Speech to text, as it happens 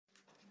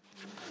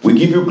We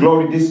give you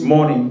glory this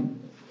morning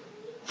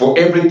for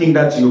everything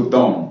that you've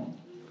done,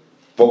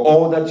 for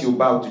all that you're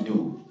about to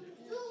do.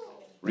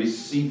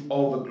 Receive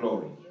all the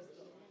glory.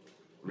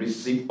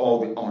 Receive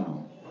all the honor.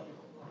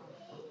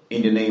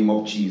 In the name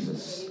of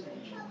Jesus.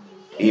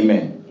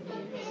 Amen.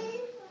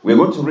 We're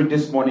going to read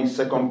this morning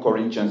 2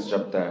 Corinthians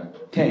chapter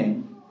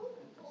 10,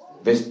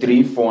 verse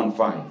 3, 4, and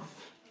 5.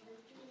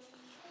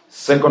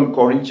 2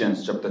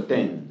 Corinthians chapter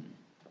 10,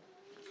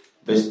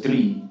 verse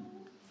 3,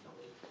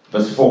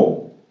 verse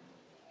 4,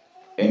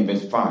 and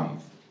verse 5.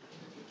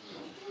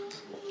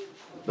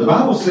 The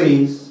Bible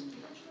says,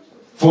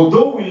 "For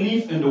though we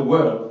live in the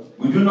world,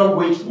 we do not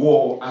wage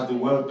war as the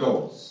world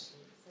does.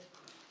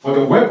 For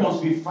the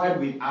weapons we fight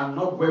with are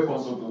not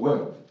weapons of the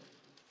world.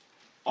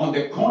 On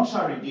the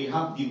contrary, they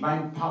have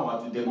divine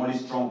power to demolish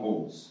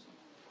strongholds.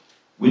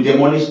 We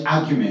demolish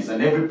arguments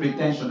and every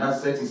pretension that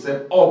sets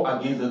itself up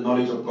against the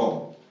knowledge of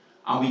God.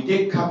 And we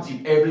take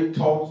captive every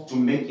thought to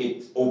make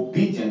it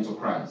obedient to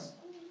Christ."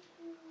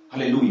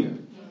 Hallelujah.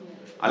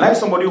 I like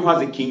somebody who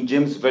has a King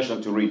James version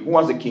to read. Who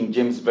has a King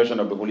James version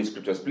of the Holy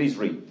Scriptures? Please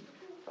read.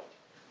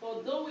 "For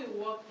though we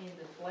walk in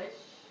the flesh,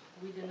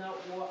 we do not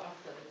war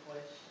after the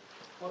flesh.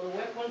 For the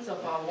weapons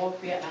of our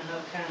warfare are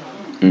not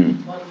carnal,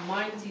 but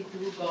mighty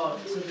through God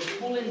to the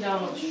pulling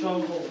down of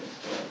strongholds,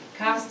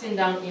 casting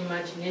down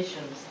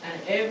imaginations,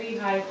 and every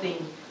high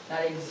thing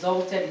that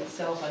exalted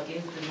itself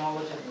against the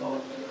knowledge of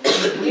God,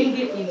 to bring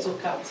it into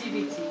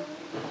captivity,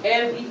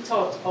 every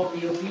thought of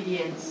the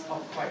obedience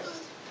of Christ."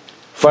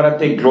 Father,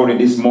 take glory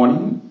this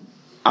morning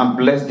and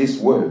bless this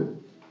word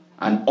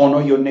and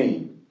honor your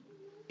name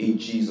in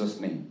Jesus'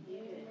 name.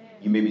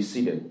 You may be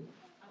seated.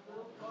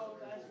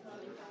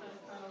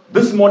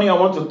 This morning I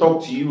want to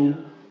talk to you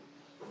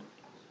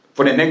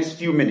for the next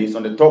few minutes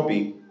on the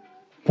topic,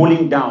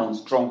 pulling down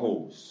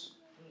strongholds.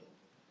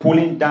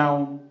 Pulling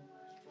down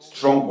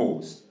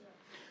strongholds.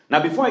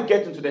 Now, before I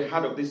get into the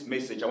heart of this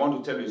message, I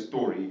want to tell you a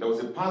story. There was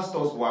a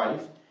pastor's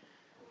wife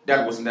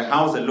that was in the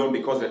house alone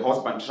because the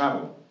husband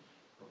traveled.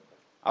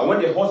 And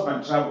when the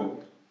husband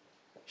traveled,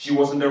 she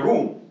was in the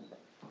room.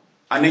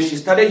 And then she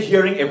started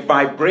hearing a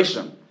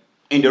vibration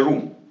in the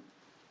room.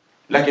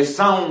 Like a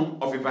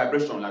sound of a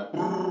vibration, like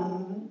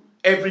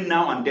every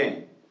now and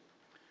then.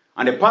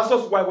 And the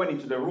pastor's wife went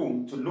into the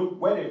room to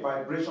look where the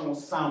vibration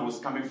sound was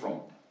coming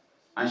from.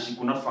 And she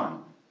could not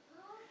find.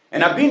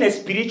 And being a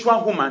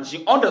spiritual woman,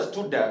 she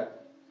understood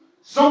that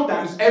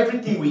sometimes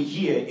everything we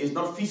hear is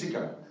not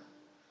physical.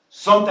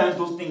 Sometimes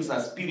those things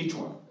are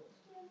spiritual.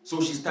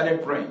 So she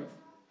started praying.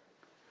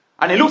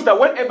 And it looks like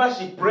whenever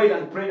she prayed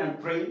and prayed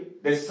and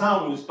prayed, the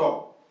sound will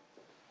stop.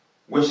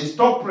 When she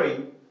stopped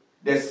praying,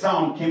 the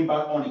sound came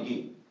back on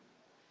again.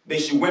 Then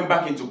she went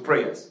back into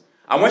prayers.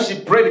 And when she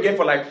prayed again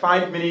for like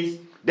 5 minutes,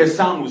 the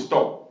sound will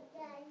stop.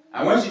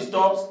 And when she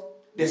stops,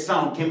 the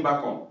sound came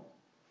back on.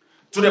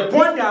 To the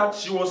point that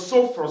she was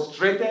so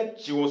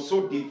frustrated, she was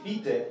so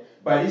defeated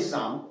by this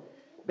sound,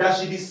 that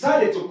she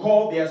decided to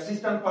call the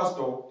assistant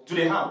pastor to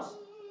the house.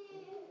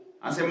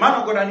 And said, "Man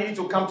of God, I need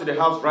you to come to the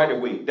house right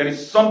away. There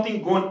is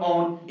something going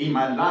on in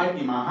my life,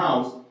 in my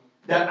house,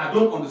 that I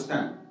don't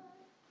understand."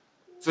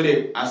 So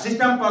the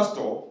assistant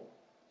pastor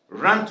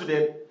ran to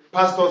the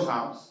pastor's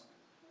house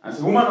and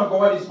said, "Woman of God,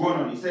 what is going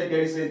on?" He said,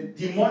 "There is a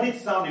demonic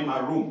sound in my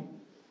room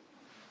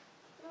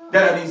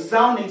that has been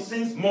sounding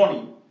since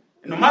morning.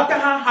 No matter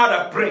how hard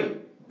I pray,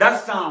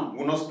 that sound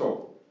will not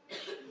stop."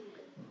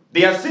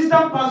 The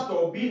assistant pastor,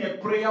 being a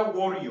prayer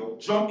warrior,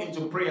 jumped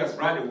into prayers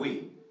right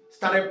away.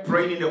 Started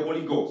praying in the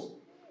Holy Ghost.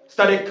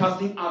 Started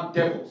casting out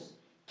devils.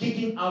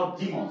 Kicking out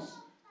demons.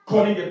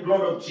 Calling the blood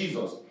of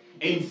Jesus.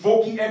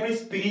 Invoking every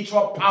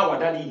spiritual power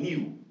that he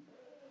knew.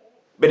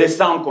 But the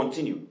sound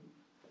continued.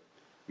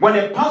 When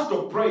the pastor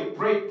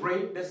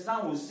prayed, the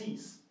sound will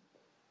cease.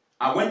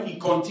 And when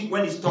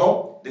he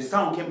stopped, the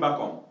sound came back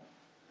on.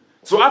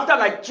 So after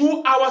like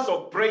 2 hours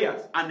of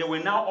prayers, and they were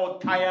now all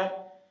tired,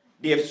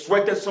 they have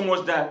sweated so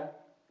much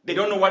that they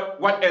don't know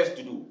what else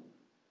to do.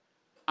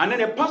 And then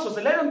the pastor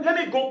said, let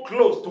me go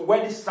close to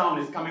where this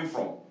sound is coming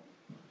from,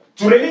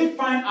 to really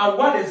find out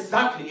what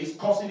exactly is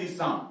causing this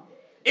sound.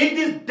 If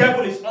this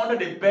devil is under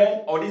the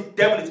bed or this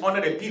devil is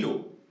under the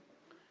pillow.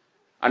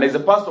 And as the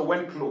pastor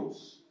went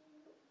close,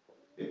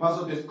 the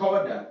pastor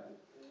discovered that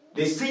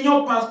the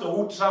senior pastor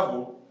who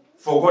traveled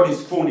forgot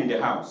his phone in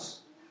the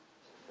house.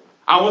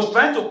 I was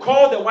trying to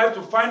call the wife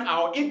to find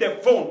out if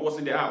the phone was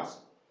in the house.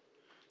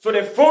 So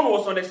the phone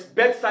was on the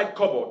bedside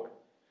cupboard,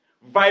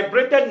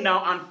 vibrated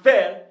now and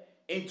fell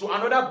into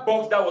another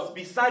box that was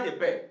beside the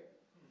bed.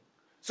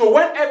 So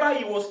whenever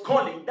he was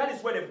calling, that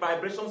is where the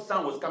vibration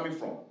sound was coming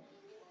from.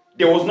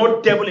 There was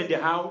no devil in the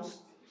house.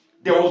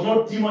 There was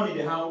no demon in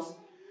the house.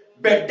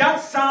 But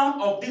that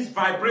sound of this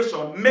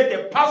vibration made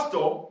the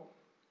pastor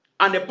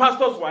and the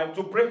pastor's wife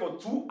to pray for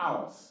 2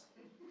 hours.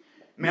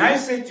 May I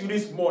say to you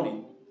this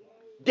morning,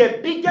 the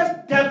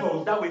biggest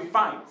devils that we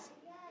fight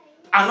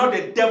are not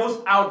the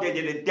devils out there,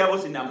 they're the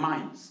devils in our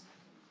minds.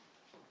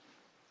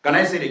 Can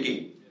I say it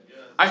again?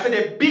 I said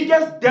the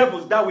biggest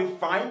devils that we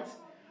fight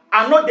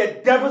are not the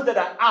devils that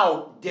are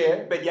out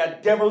there, but they are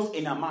devils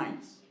in our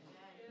minds.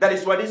 That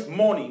is why this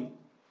morning,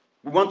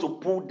 We want to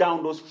pull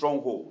down those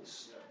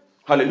strongholds.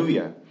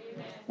 Hallelujah.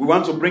 We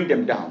want to bring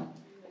them down.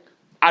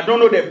 I don't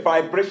know the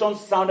vibration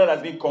sound that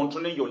has been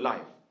controlling your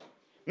life.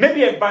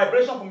 Maybe a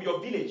vibration from your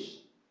village,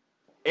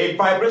 a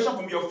vibration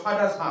from your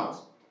father's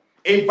house,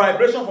 a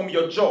vibration from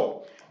your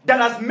job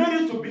that has made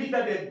you to believe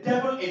that the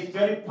devil is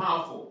very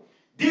powerful.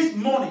 This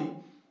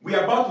morning, we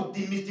are about to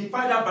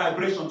demystify that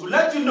vibration to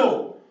let you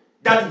know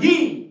that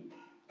he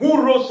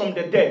who rose from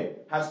the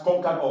dead has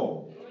conquered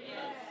all. Yes.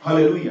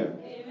 Hallelujah.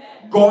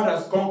 Amen. God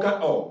has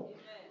conquered all.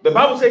 Amen. The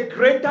Bible says,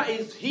 greater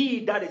is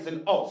he that is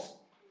in us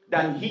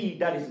than he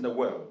that is in the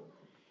world.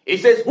 It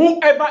says,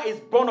 whoever is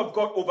born of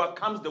God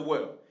overcomes the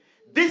world.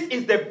 This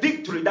is the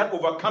victory that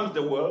overcomes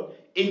the world,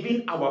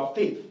 even our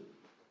faith.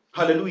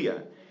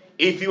 Hallelujah.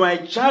 If you are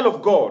a child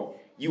of God,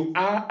 you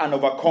are an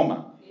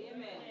overcomer.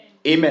 Amen.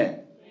 Amen.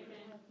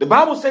 The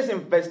Bible says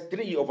in verse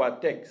 3 of our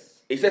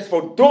text, it says,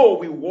 for though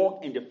we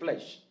walk in the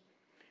flesh.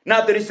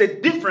 Now there is a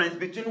difference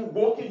between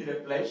walking in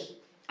the flesh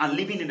and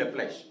living in the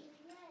flesh.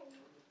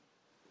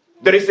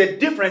 There is a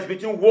difference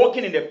between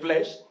walking in the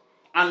flesh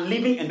and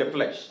living in the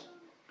flesh.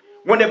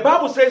 When the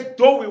Bible says,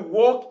 though we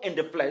walk in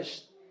the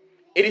flesh,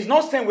 it is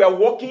not saying we are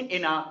walking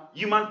in our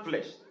human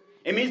flesh.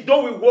 It means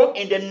though we walk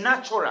in the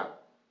natural,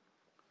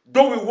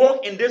 though we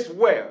walk in this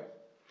world.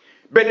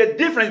 But the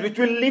difference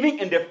between living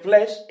in the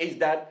flesh is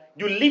that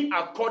you live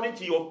according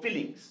to your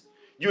feelings.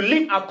 You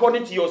live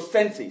according to your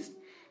senses.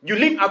 You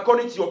live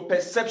according to your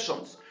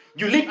perceptions.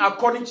 You live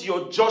according to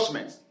your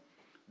judgments.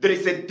 There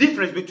is a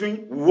difference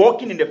between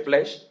walking in the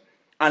flesh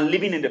and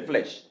living in the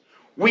flesh.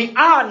 We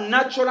are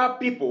natural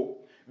people,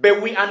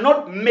 but we are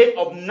not made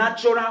of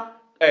natural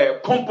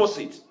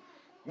composites.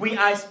 We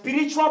are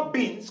spiritual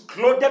beings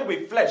clothed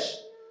with flesh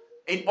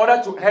in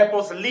order to help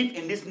us live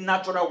in this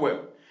natural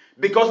world.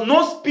 Because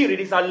no spirit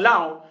is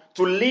allowed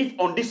to live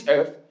on this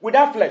earth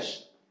without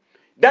flesh.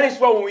 That is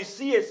why when we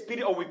see a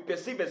spirit or we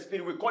perceive a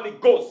spirit, we call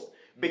it ghosts.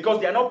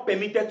 Because they are not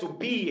permitted to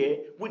be here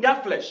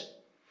without flesh.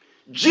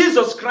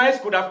 Jesus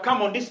Christ could have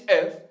come on this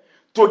earth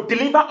to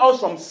deliver us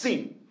from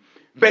sin.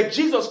 But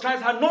Jesus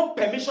Christ had no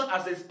permission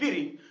as a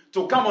spirit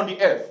to come on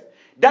the earth.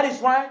 That is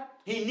why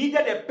he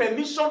needed a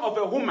permission of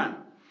a woman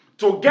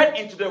to get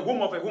into the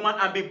womb of a woman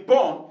and be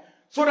born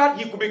so that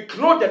he could be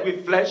clothed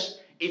with flesh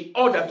in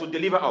order to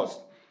deliver us.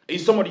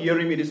 Is somebody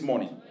hearing me this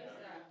morning?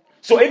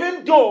 So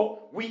even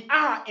though we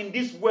are in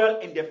this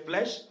world in the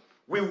flesh,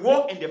 we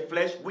walk in the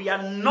flesh, we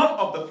are not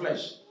of the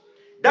flesh.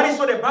 That is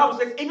what the Bible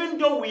says. Even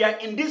though we are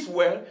in this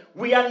world,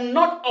 we are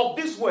not of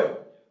this world.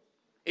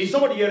 Is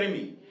somebody hearing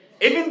me?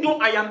 Even though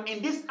I am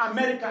in this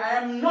America, I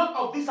am not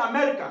of this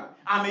America.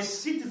 I'm a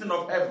citizen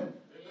of heaven.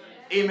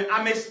 Amen.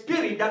 I'm a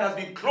spirit that has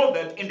been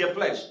clothed in the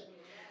flesh.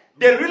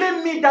 The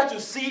really me that you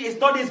see is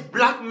not this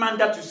black man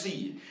that you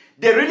see.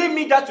 The really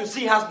me that you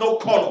see has no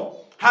color,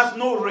 has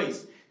no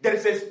race. There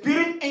is a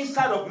spirit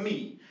inside of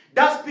me.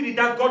 That spirit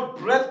that God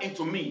breathed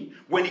into me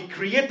when he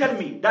created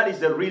me, that is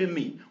the real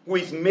me, who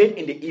is made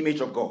in the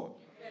image of God.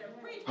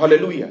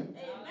 Hallelujah. Amen.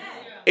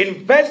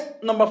 In verse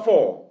number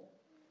 4,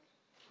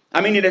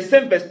 in the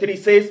same verse 3,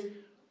 it says,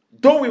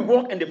 though we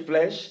walk in the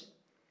flesh,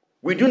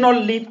 we do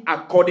not live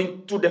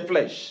according to the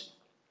flesh.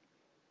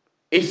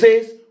 It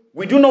says,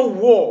 we do not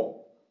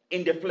war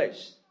in the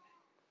flesh.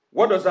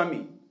 What does that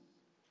mean?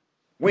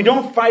 We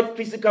don't fight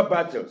physical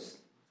battles.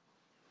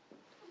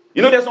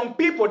 There's some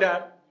people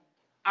that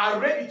are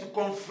ready to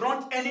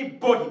confront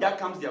anybody that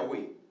comes their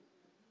way.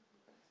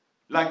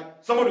 Like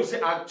somebody will say,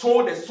 I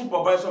told the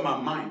supervisor my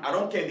mind. I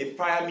don't care if they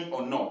fire me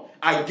or not.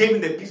 I gave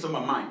him the peace of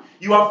my mind.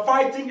 You are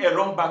fighting a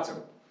wrong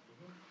battle.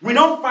 We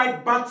don't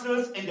fight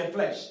battles in the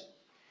flesh.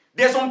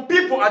 There's some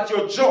people at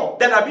your job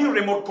that are being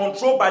remote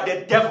controlled by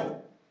the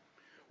devil.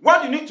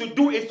 What you need to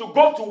do is to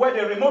go to where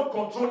the remote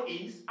control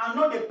is and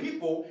not the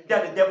people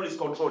that the devil is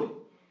controlling.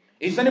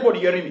 Is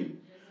anybody hearing me?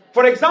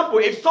 For example,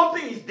 if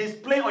something is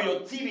displayed on your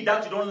TV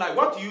that you don't like,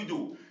 what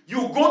do?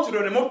 You go to the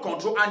remote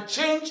control and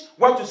change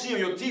what you see on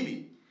your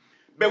TV.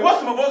 But what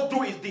some of us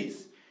do is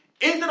this.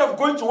 Instead of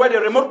going to where the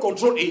remote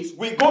control is,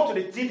 we go to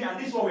the TV and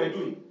this is what we're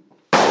doing.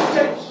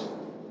 Change.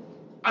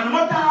 And no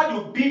matter how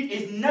you beat,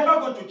 it's never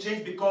going to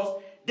change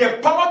because the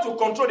power to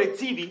control the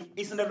TV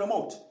is in the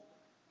remote.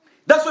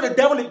 That's what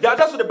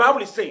that's what the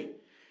Bible is saying.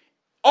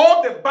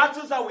 All the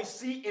battles that we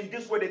see in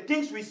this world, the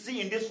things we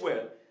see in this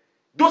world,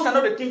 those are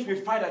not the things we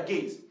fight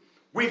against.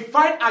 We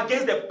fight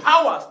against the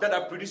powers that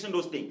are producing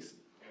those things.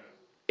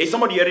 Is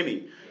somebody hearing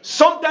me?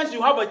 Sometimes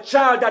you have a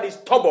child that is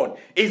stubborn.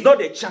 It's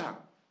not a child.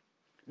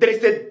 There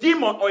is a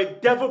demon or a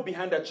devil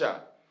behind that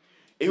child.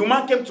 A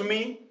woman came to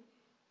me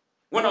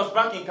when I was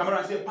back in Cameroon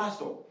and said,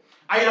 Pastor,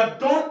 I have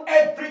done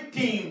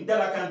everything that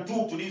I can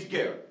do to this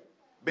girl.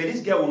 But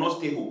this girl will not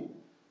stay home.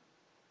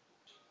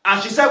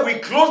 And she said, we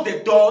close the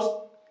doors.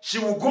 She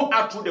will go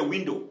out through the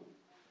window.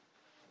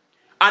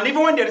 And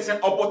even when there is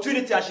an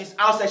opportunity and she's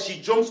outside,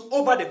 she jumps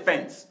over the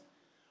fence.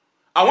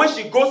 And when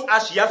she goes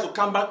out, she has to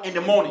come back in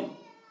the morning.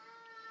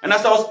 And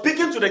as I was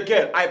speaking to the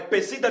girl, I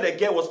perceived that the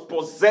girl was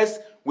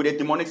possessed with a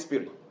demonic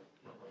spirit.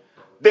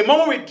 The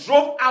moment we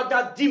drove out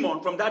that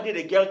demon, from that day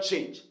the girl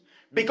changed.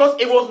 Because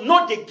it was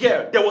not the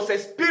girl. There was a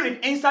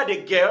spirit inside the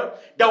girl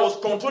that was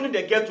controlling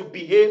the girl to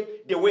behave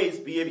the way it's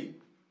behaving.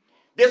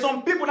 There's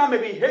some people that may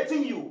be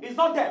hating you. It's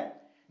not them.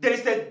 There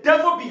is a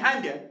devil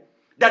behind them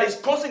that is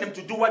causing them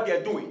to do what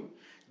they're doing.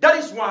 That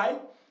is why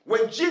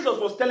when Jesus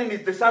was telling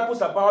his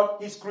disciples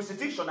about his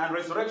crucifixion and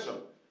resurrection,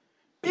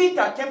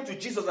 Peter came to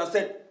Jesus and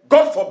said,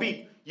 God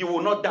forbid, you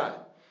will not die.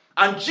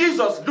 And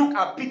Jesus looked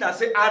at Peter and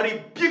said, I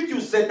rebuke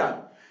you, Satan.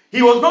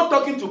 He was not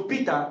talking to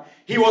Peter.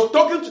 He was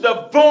talking to the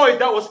voice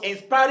that was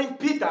inspiring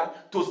Peter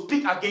to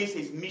speak against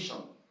his mission.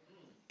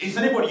 Is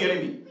anybody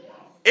hearing me?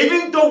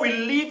 Even though we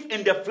live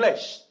in the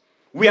flesh,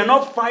 we are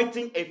not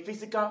fighting a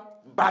physical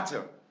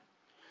battle.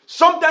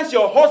 Sometimes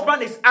your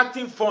husband is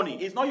acting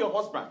funny. It's not your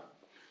husband.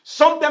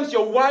 Sometimes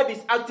your wife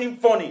is acting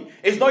funny.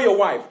 It's not your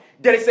wife.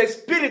 There is a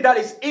spirit that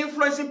is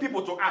influencing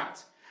people to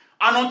act.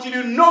 And until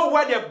you know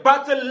where the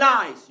battle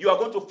lies, you are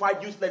going to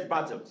fight useless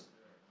battles.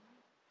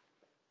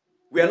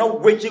 We are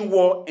not waging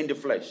war in the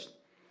flesh.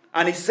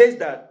 And it says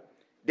that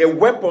the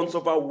weapons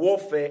of our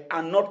warfare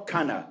are not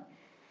carnal.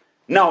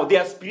 Now,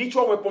 there are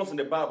spiritual weapons in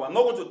the Bible. I'm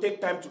not going to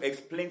take time to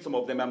explain some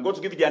of them. I'm going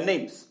to give you their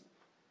names.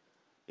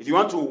 If you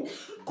want to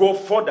go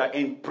further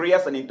in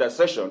prayers and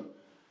intercession,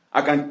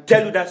 I can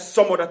tell you that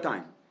some other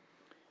time.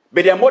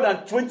 But there are more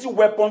than 20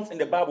 weapons in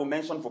the Bible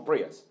mentioned for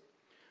prayers.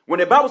 When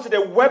the Bible says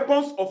the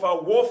weapons of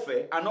our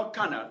warfare are not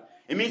carnal,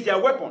 it means they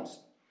are weapons.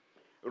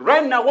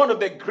 Right now, one of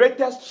the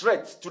greatest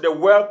threats to the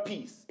world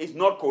peace is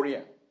North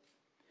Korea.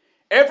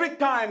 Every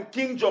time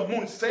Kim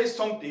Jong-un says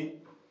something,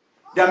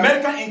 the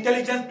American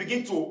intelligence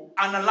begins to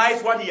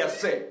analyze what he has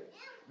said.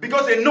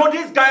 Because they know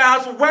this guy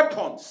has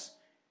weapons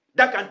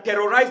that can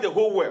terrorize the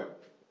whole world.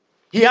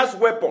 He has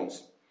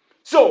weapons.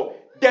 So,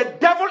 the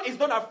devil is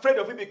not afraid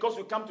of you because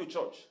you come to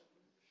church.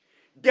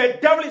 The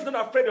devil is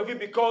not afraid of you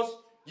because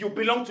you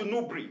belong to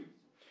Newbury.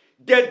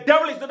 The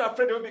devil is not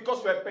afraid of you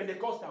because you are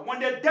Pentecostal. When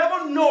the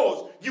devil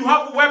knows you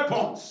have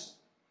weapons,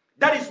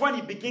 that is when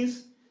he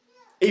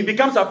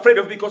becomes afraid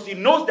of you, because he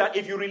knows that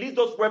if you release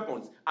those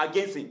weapons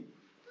against him,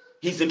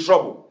 he's in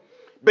trouble.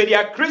 But there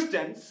are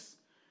Christians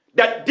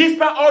that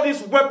despite all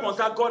these weapons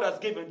that God has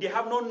given, they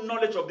have no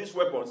knowledge of these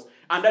weapons,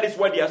 and that is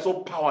why they are so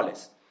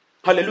powerless.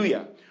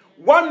 Hallelujah.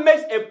 What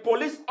makes a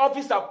police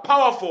officer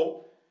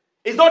powerful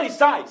is not his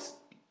size.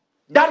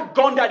 That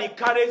gun that he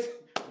carries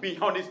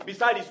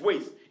beside his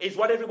waist is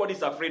what everybody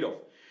is afraid of.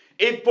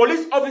 If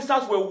police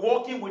officers were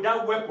walking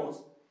without weapons,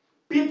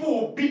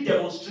 people would beat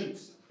them on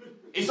streets.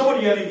 Is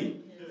somebody hearing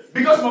me?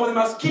 Because some of them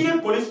are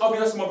skinny police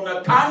officers, some of them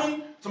are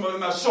tiny, some of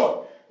them are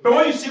short. But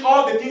when you see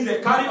all the things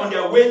they carry on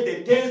their waist,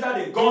 the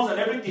taser, the guns and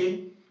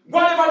everything,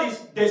 whatever it is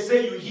they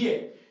say, you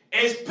hear.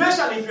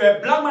 Especially if you're a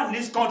black man in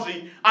this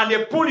country and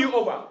they pull you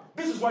over.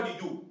 This is what you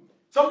do.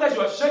 Sometimes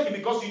you are shaking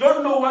because you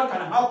don't know what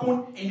can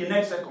happen in the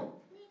next second.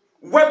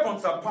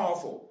 Weapons are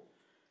powerful.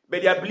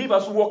 But there are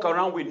believers who walk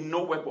around with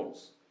no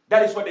weapons.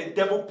 That is why the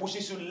devil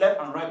pushes you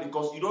left and right,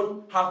 because you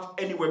don't have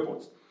any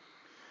weapons.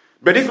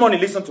 But this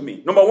morning, listen to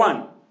me. Number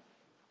one,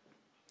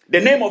 the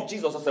name of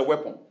Jesus is a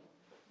weapon.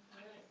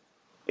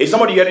 Is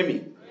somebody hearing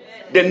me?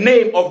 The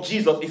name of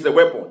Jesus is a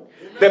weapon.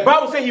 The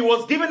Bible says he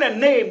was given a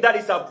name that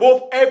is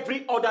above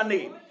every other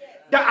name.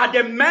 That at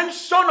the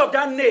mention of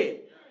that name,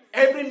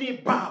 every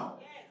knee bow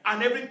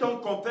and every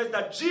tongue confess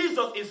that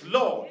Jesus is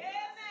Lord,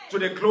 to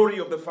the glory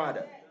of the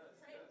Father.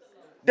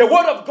 The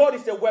word of God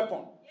is a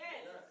weapon.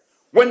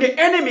 When the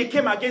enemy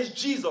came against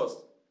Jesus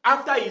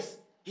after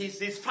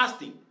his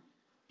fasting,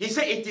 he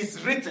said, it is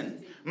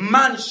written,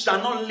 man shall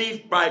not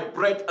live by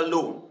bread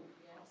alone.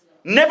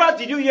 Never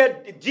did you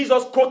hear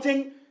Jesus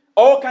quoting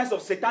all kinds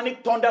of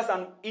satanic thunders,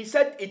 and he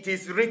said it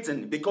is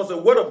written, because the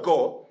word of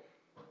God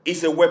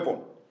is a weapon.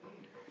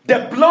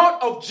 The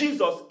blood of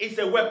Jesus is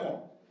a weapon.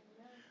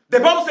 The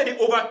Bible said he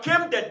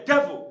overcame the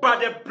devil by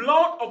the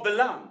blood of the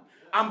Lamb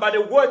and by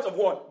the words of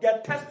what? Their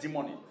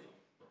testimony.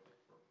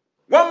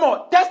 One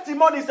more.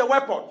 Testimony is a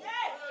weapon.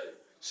 Yes.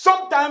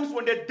 Sometimes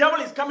when the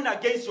devil is coming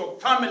against your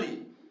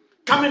family,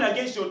 coming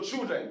against your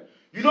children,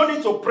 you don't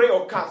need to pray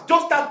or cast.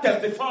 Just start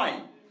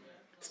testifying.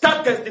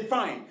 Start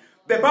testifying.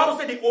 The Bible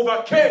said they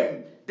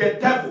overcame the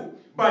devil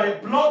by the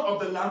blood of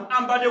the Lamb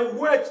and by the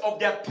words of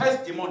their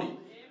testimony. Amen.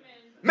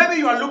 Maybe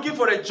you are looking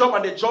for a job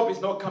and the job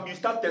is not coming. You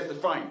start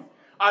testifying.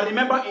 I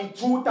remember in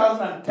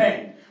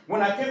 2010,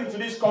 when I came into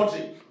this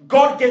country,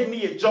 God gave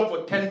me a job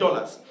for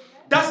 $10.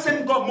 That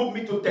same God moved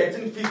me to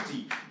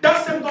 $13.50.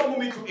 That same God moved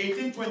me to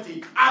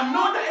 $18.20. I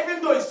know that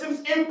even though it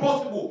seems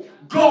impossible,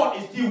 God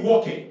is still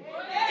working.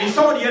 Is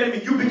somebody hearing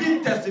me? You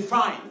begin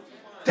testifying.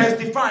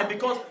 Testifying,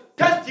 because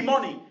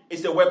testimony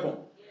is a weapon.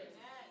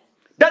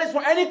 That is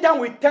why anytime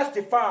we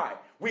testify,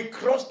 we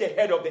crush the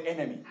head of the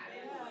enemy.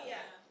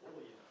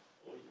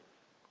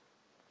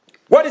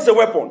 What is a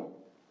weapon?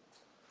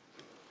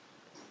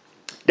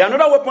 The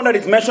another weapon that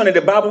is mentioned in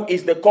the Bible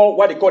is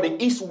what they call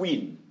the east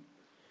wind.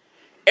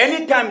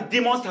 Anytime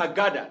demons are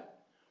gathered,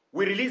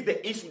 we release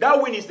the east wind.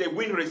 That wind is the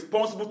wind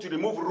responsible to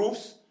remove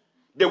roofs,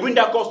 the wind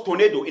that causes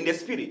tornado in the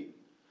spirit.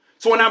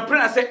 So when I'm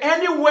praying, I say,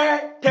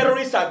 anywhere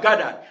terrorists are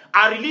gathered,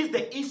 I release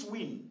the east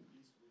wind.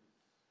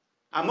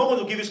 I'm not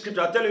going to give you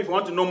scripture. I'll tell you if you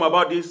want to know more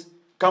about this.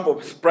 come for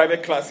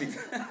private classes.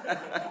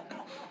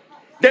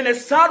 Then the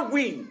south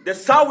wind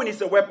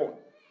is a weapon.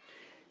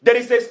 There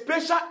is a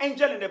special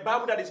angel in the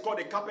Bible that is called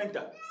a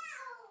carpenter.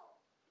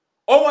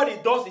 All what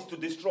it does is to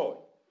destroy.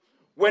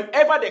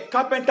 Whenever the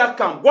carpenter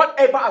comes,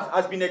 whatever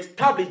has been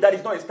established that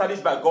is not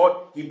established by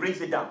God, he brings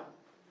it down.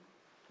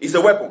 It's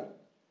a weapon.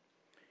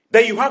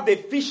 Then you have the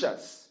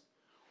fishers.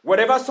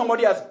 Wherever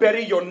somebody has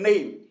buried your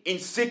name in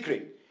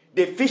secret,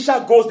 the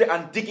fisher goes there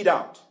and dig it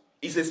out.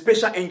 It's a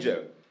special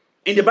angel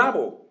in the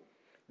Bible.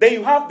 Then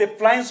you have the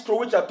flying scroll,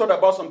 which I taught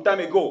about some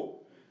time ago.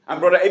 And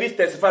Brother Evis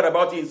testified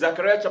about it in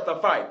Zechariah chapter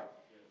 5.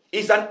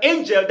 It's an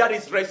angel that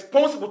is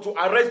responsible to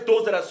arrest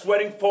those that are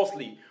swearing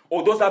falsely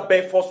or those that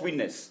bear false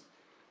witness.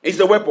 It's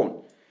a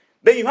weapon.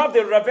 Then you have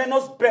the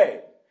ravenous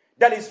bird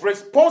that is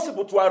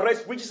responsible to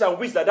arrest witches and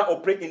wizards that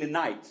operate in the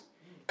night.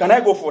 Can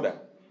I go further?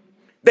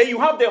 Then you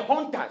have the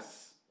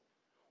hunters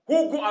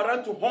who go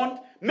around to hunt.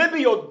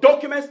 Maybe your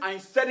documents are in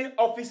certain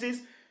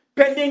offices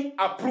pending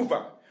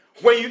approval.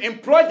 When you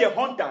employ the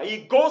hunter, he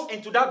goes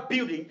into that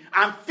building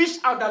and fish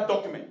out that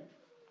document.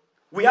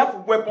 We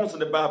have weapons in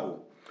the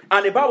Bible.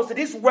 And the Bible says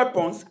these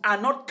weapons are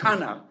not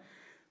carnal,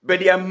 but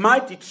they are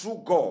mighty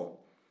through God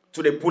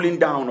to the pulling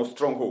down of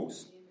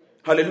strongholds.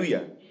 Hallelujah.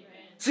 Amen.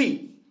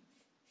 See,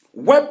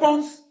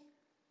 weapons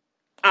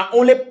are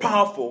only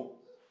powerful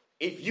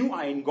if you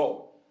are in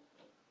God.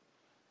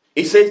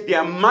 It says they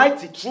are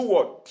mighty through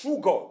what? Through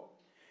God.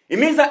 It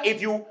means that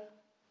if you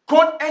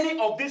quote any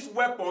of these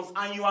weapons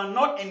and you are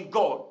not in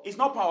God, it's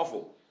not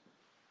powerful.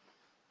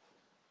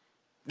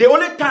 The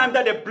only time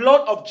that the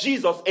blood of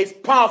Jesus is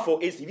powerful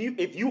is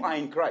if you are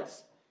in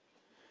Christ.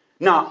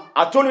 Now,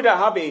 I told you that I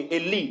have a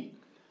lead.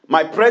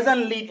 My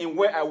present lead in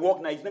where I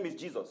work now, his name is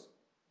Jesus.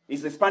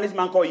 He's a Spanish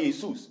man called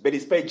Jesus, but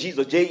it's spelled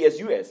Jesus,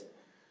 J-E-S-U-S.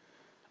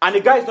 And the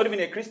guy is not even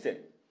a Christian.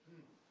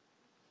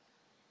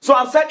 So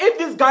I'm saying, if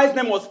this guy's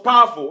name was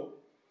powerful,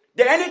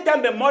 then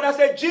anytime the mother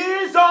said,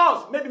 Jesus,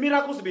 maybe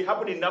miracles will be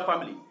happening in that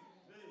family.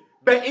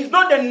 But it's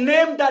not the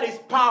name that is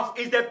powerful.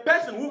 It's the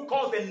person who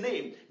calls the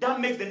name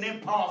that makes the name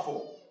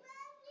powerful.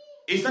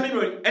 Is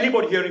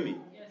anybody hearing me?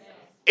 Yes.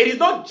 It is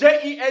not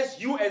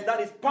J-E-S-U-S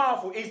that is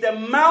powerful. It's the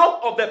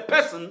mouth of the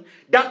person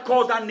that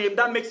calls that name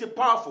that makes it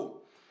powerful.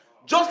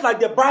 Just like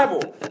the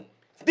Bible.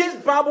 This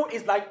Bible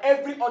is like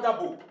every other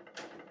book.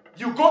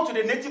 You go to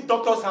the native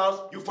doctor's house,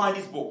 you find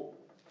this book.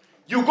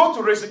 You go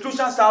to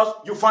Rosicrucian's house,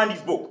 you find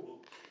this book.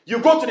 You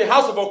go to the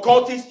house of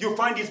occultists, you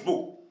find this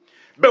book.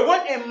 But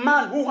when a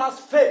man who has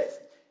faith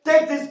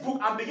takes this book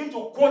and begins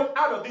to quote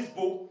out of this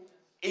book,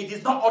 it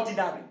is not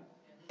ordinary.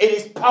 It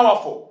is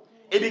powerful.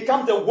 It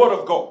becomes the word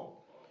of God.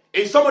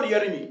 Is somebody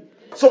hearing me?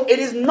 So it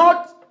is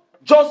not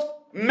just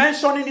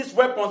mentioning these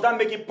weapons that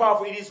make it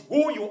powerful. It is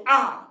who you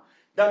are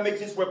that makes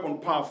this weapon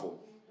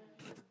powerful.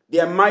 They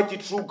are mighty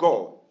through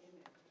God.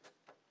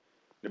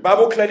 The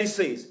Bible clearly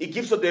says, it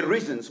gives us the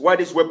reasons why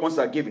these weapons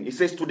are given. It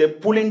says to the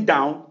pulling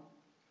down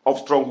of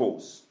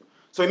strongholds.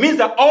 So it means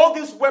that all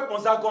these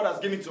weapons that God has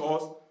given to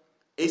us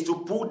is to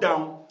pull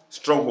down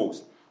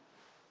strongholds.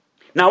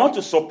 Now I want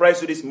to surprise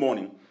you this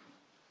morning,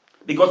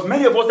 because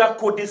many of us that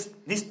quote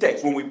this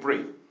text when we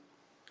pray,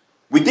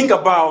 we think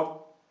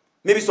about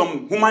maybe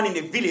some woman in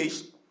a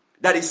village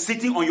that is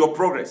sitting on your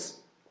progress.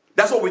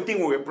 That's what we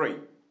think when we pray.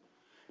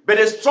 But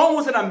the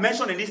strongholds that are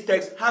mentioned in this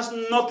text has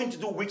nothing to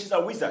do with witches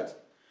and wizards.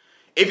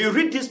 If you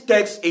read this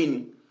text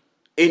in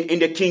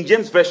the King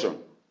James Version,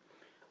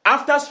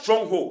 after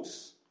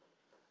strongholds,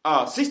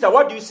 sister,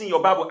 what do you see in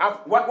your Bible?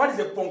 What is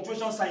the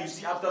punctuation sign you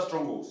see after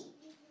strongholds?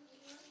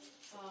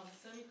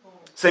 Semicolon.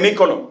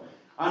 Semicolon.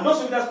 And those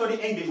of you that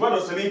study English, what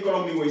does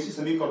semicolon mean when you see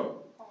semicolon?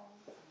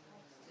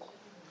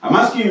 I'm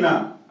asking you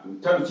now. I'm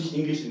trying to teach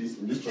English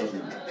in this church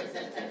now.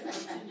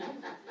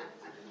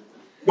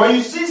 When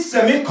you see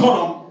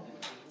semicolon,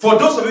 for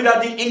those of you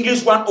that did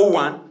English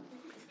 101,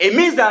 it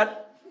means that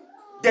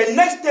the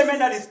next statement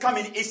that is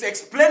coming is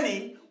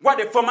explaining what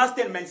the former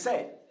statement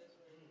said.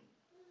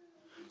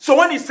 So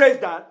when he says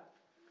that,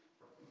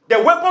 the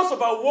weapons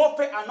of our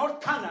warfare are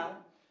not carnal,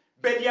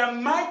 but they are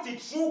mighty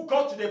through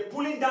God to the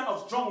pulling down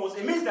of strongholds.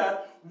 It means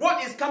that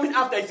what is coming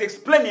after is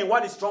explaining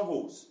what is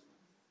strongholds.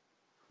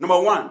 Number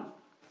one,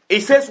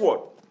 it says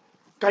what?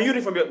 Can you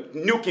read from your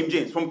New King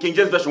James, from King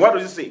James Version? What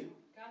does it say?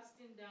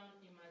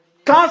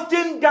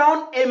 Casting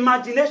down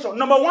imagination.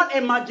 Number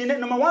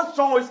one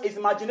stronghold is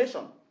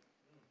imagination.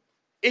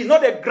 It's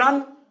not a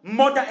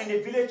grandmother in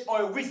a village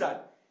or a wizard.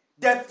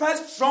 The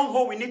first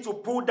stronghold we need to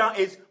pull down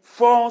is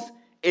false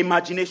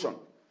imagination.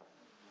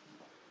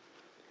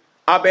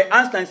 Albert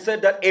Einstein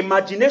said that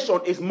imagination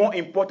is more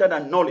important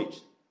than knowledge.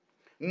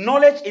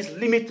 Knowledge is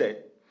limited.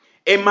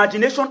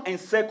 Imagination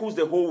encircles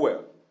the whole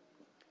world.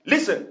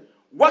 Listen,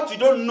 what you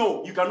don't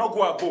know, you cannot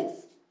go above.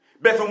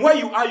 But from where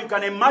you are, you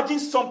can imagine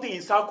something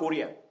in South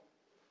Korea.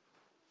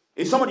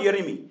 Is somebody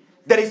hearing me?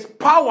 There is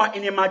power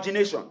in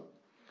imagination.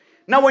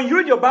 Now, when you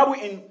read your Bible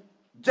in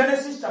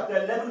Genesis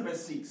chapter 11,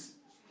 verse 6,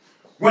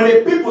 when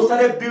the people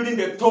started building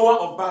the Tower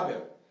of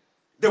Babel,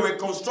 they were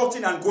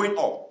constructing and going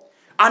up.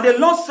 And the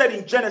Lord said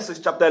in Genesis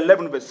chapter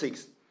 11, verse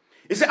 6,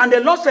 He said, and the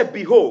Lord said,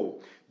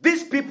 behold,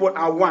 these people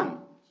are one.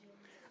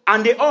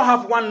 and they all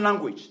have one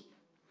language,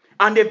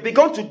 and they've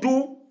begun to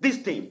do this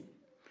thing,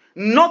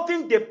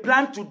 nothing they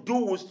plan to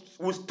do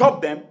will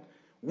stop them,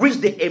 which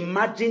they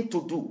imagine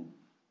to do.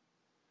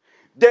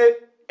 The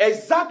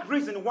exact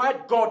reason why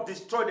God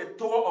destroyed the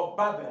Tower of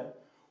Babel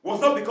was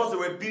not because they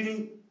were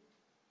building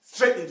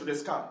straight into the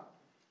sky.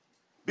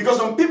 Because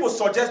some people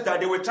suggest that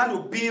they were trying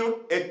to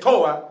build a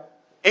tower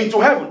into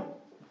heaven.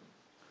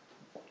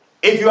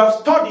 If you have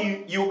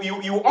studied,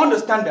 you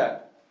understand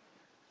that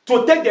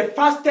to take the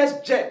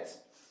fastest jet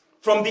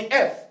from the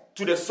earth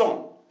to the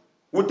sun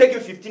will take you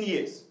 15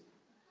 years.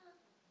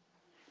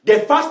 The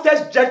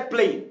fastest jet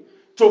plane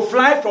to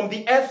fly from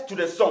the earth to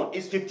the sun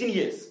is 15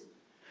 years.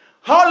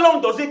 How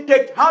long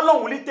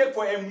will it take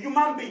for a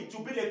human being to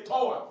build a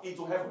tower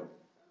into heaven?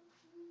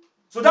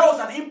 So that was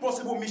an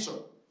impossible mission.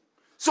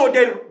 So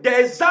the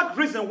exact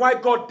reason why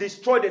God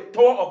destroyed the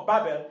Tower of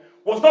Babel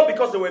was not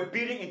because they were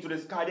building into the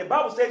sky. The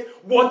Bible says,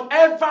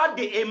 whatever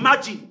they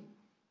imagined,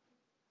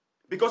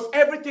 because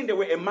everything they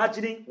were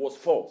imagining was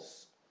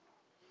false.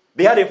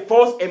 They had a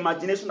false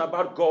imagination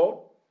about God.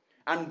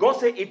 And God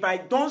said, if I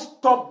don't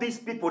stop these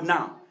people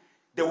now,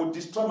 they will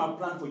destroy my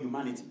plan for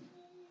humanity.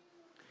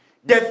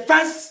 The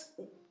first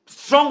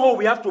stronghold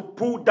we have to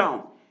pull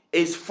down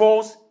is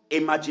false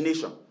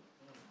imagination.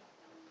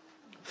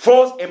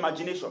 False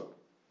imagination.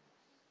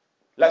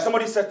 Like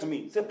somebody said to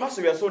me, say,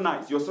 Pastor, you're so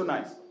nice. You're so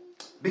nice.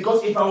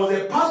 Because if I was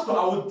a pastor,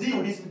 I would deal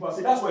with these people. I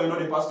say, that's why you're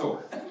not a pastor.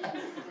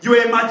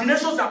 Your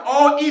imaginations are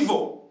all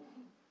evil.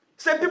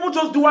 Say, people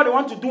just do what they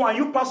want to do, and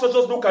you pastors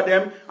just look at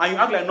them, and you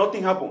act like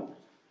nothing happened.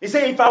 He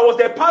said, if I was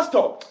the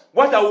pastor,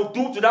 what I would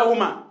do to that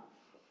woman?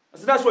 I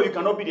said, that's why you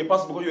cannot be the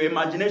pastor, because your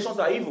imaginations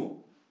are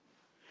evil.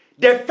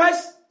 The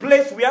first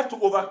place we have to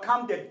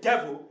overcome the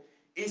devil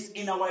is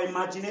in our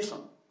imagination.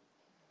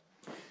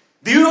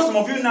 Do you know some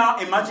of you now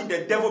imagine the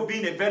devil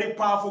being a very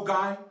powerful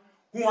guy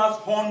who has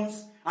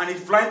horns and is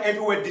flying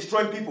everywhere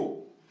destroying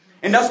people?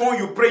 And that's when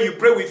you pray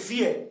with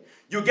fear.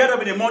 You get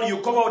up in the morning,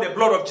 you cover with the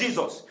blood of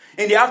Jesus.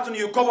 In the afternoon,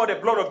 you cover the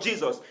blood of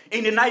Jesus.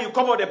 In the night, you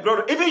cover the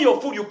blood. Even your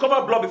food, you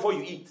cover blood before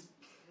you eat.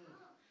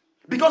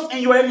 Because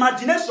in your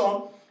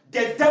imagination,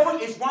 the devil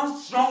is one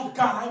strong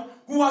guy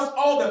who has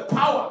all the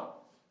power.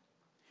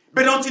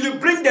 But until you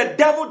bring the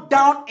devil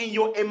down in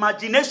your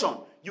imagination,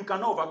 you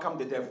cannot overcome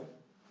the devil.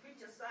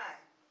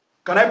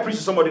 Can I preach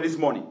to somebody this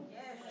morning?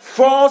 Yes.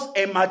 False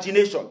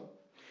imagination.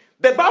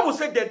 The Bible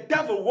said the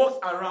devil walks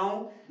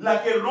around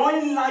like a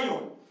roaring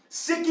lion,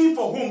 seeking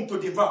for whom to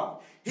devour.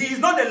 He is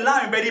not a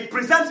lion, but he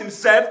presents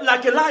himself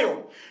like a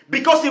lion.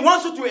 Because he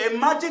wants you to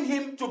imagine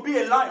him to be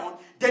a lion,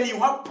 then you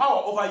have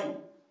power over you.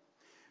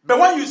 But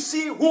when you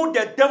see who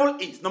the devil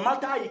is, no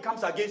matter how he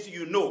comes against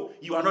you, you know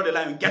you are not a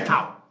lion. Get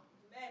out.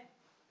 Amen.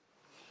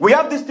 We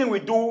have this thing we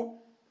do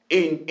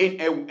in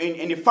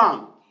the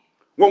farm.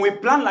 When we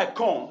plant like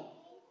corn,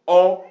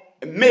 or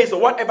maize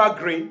or whatever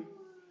grain,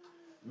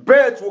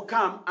 birds will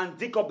come and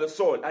dig up the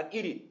soil and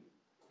eat it.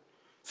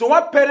 So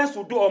what parents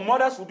will do or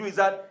mothers will do is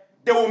that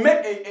they will make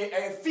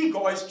a figure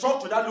or a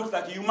structure that looks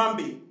like a human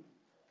being.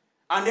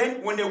 And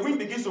then when the wind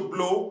begins to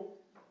blow,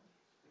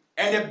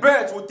 and the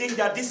birds will think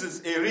that this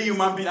is a real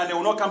human being and they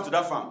will not come to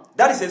that farm.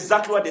 That is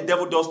exactly what the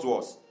devil does to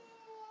us.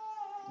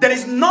 There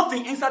is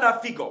nothing inside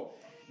that figure.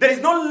 There is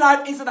no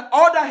life inside that.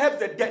 All that helps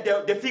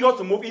the figure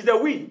to move is the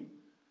wind.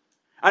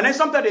 And then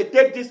sometimes they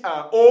take these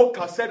old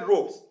cassette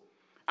ropes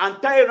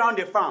and tie it around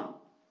the farm.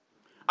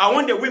 And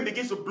when the wind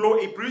begins to blow,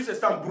 it produces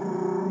some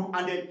brrr,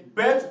 and the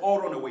birds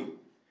all run away.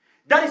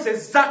 That is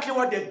exactly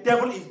what the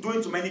devil is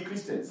doing to many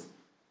Christians.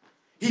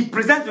 He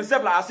presents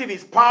himself like as if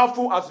he's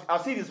powerful, as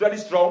if he's very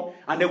strong,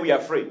 and then we are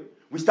afraid.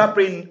 We start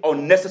praying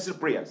unnecessary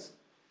prayers.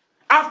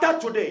 After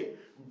today,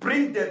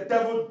 bring the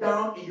devil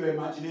down in your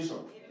imagination.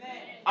 Amen.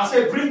 I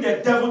say, bring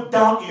the devil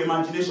down in your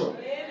imagination.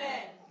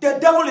 Amen. The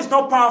devil is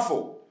not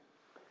powerful.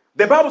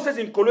 The Bible says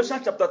in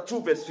Colossians chapter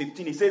 2 verse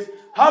 15, it says,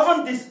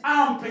 having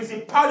disarmed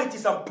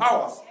principalities and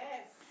powers,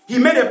 he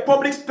made a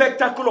public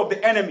spectacle of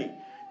the enemy,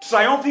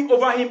 triumphing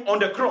over him on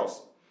the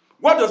cross.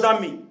 What does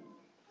that mean?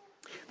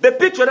 The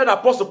picture that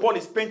Apostle Paul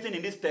is painting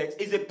in this text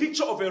is a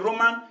picture of a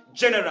Roman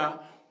general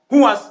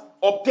who has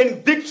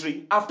obtained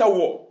victory after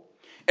war.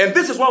 And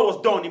this is what was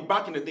done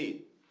back in the day.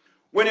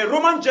 When a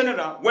Roman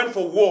general went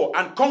for war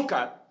and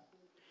conquered,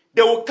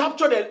 they will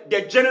capture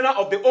the general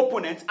of the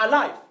opponent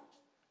alive.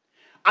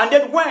 And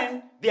then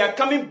when they are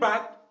coming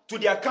back to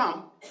their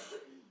camp,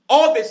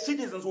 all the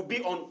citizens will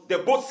be on the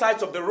both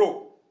sides of the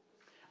road.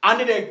 And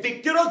then the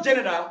victorious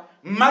general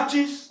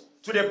marches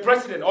to the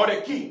president or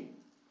the king.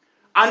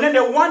 And then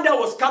the one that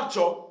was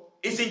captured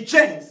is in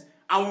chains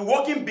and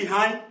walking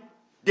behind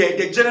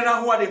the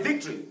general who had the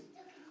victory.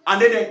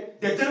 And then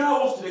the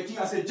general walks to the king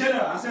and says,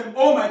 General, I said,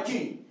 oh my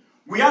king,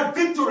 we had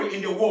victory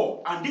in the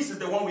war and this is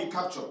the one we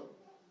captured.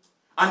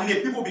 And then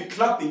the people will be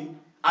clapping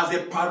as a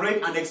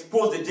parade and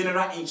expose the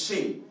general in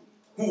shame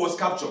who was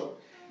captured.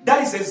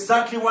 That is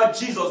exactly what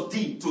Jesus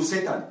did to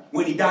Satan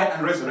when he died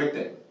and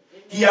resurrected.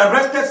 He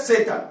arrested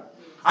Satan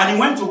and he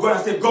went to God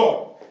and said,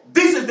 God,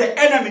 this is the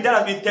enemy that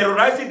has been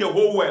terrorizing the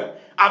whole world.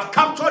 I've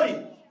captured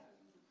him.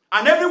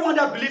 And everyone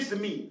that believes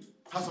in me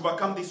has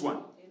overcome this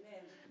one.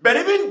 But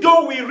even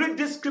though we read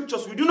these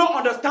scriptures, we do not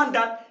understand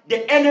that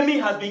the enemy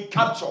has been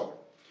captured.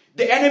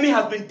 The enemy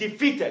has been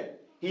defeated.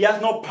 He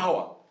has no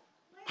power.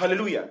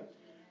 Hallelujah.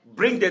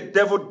 Bring the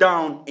devil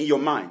down in your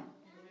mind.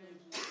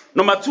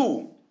 Number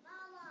two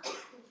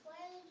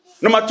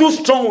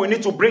stronghold we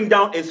need to bring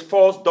down is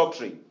false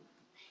doctrine.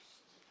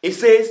 It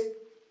says,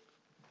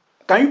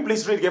 can you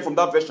please read again from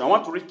that version? I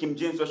want to read King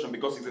James Version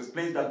because it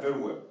explains that very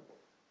well.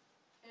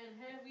 And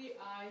every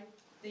high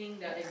thing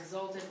that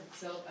exalted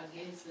itself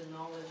against the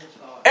knowledge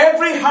of God.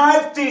 Every high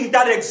thing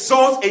that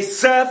exalts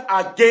itself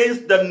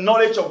against the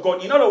knowledge of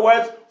God. In other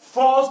words,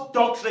 false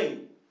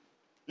doctrine.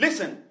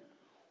 Listen,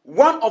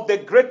 one of the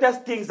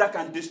greatest things that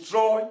can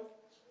destroy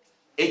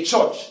a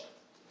church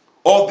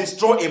or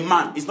destroy a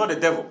man is not the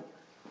devil.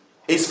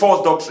 It's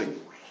false doctrine.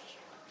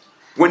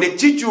 When they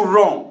teach you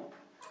wrong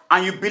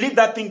and you believe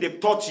that thing they've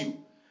taught you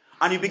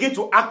and you begin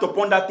to act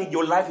upon that thing,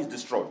 your life is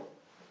destroyed.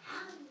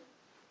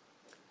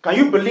 Can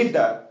you believe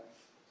that?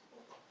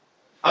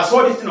 I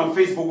saw this thing on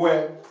Facebook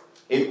where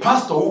a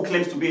pastor who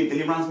claims to be a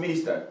deliverance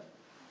minister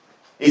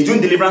is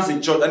doing deliverance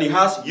in church and he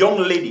has young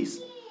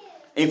ladies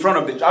in front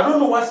of the church. I don't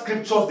know what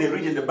scriptures they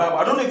read in the Bible.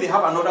 I don't know if they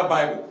have another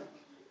Bible.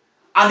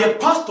 And the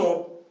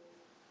pastor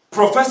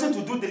professing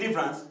to do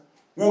deliverance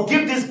will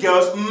give these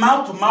girls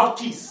mouth-to-mouth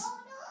kiss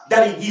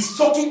that he's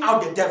sorting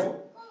out the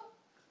devil.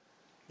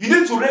 You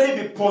need to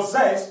really be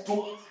possessed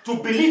to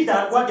believe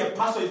that what the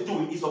pastor is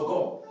doing is of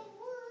God.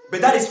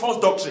 But that is false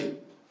doctrine.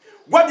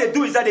 What they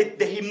do is that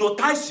they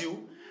hypnotize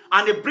you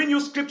and they bring you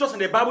scriptures in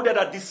the Bible that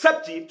are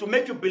deceptive to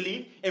make you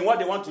believe in what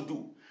they want to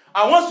do.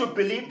 And once you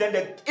believe, then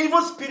the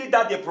evil spirit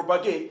that they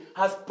propagate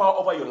has power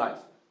over your life.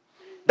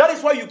 That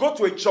is why you go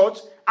to a church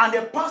and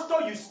the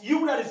pastor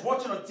you that is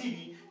watching on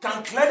TV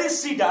can clearly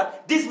see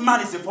that this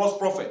man is a false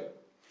prophet.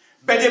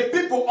 But the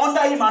people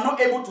under him are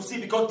not able to see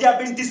because they have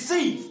been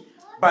deceived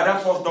by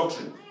that false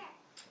doctrine.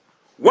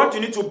 What you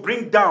need to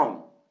bring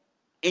down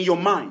in your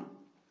mind,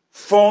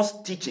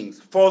 false teachings,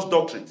 false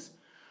doctrines.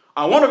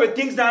 And one of the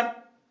things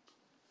that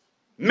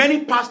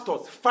many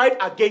pastors fight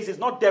against is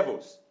not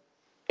devils,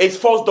 it's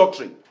false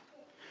doctrine.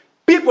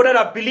 People that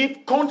have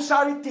believed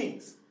contrary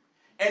things,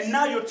 and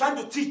now you're trying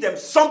to teach them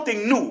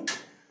something new.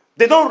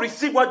 They don't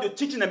receive what you're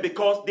teaching them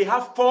because they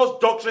have false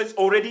doctrines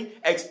already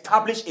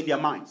established in their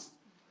minds.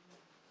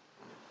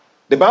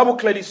 The Bible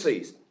clearly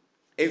says,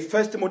 in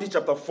 1 Timothy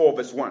chapter 4,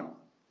 verse 1,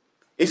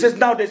 it says,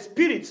 now the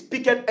Spirit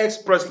speaketh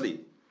expressly,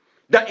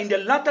 that in the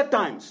latter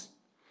times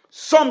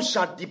some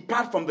shall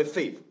depart from the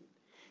faith,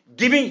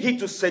 giving heed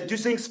to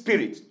seducing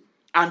spirits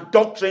and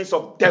doctrines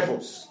of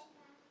devils.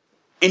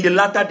 In the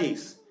latter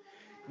days,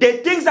 the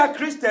things that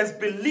Christians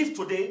believe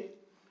today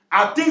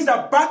are things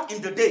that back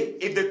in the day,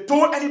 if they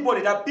told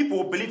anybody that people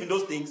will believe in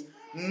those things,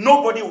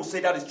 nobody will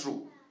say that is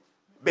true.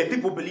 But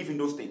people believe in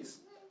those things.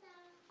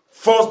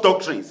 False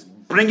doctrines,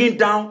 bringing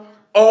down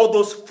all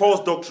those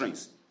false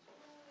doctrines.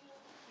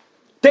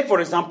 Take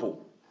for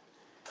example,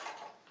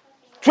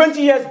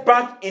 20 years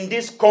back in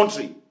this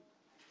country,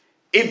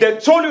 if they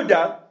told you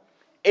that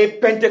a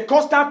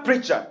Pentecostal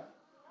preacher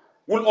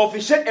will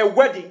officiate a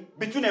wedding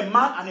between a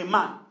man and a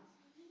man,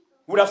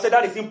 would have said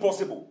that is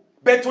impossible.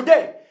 But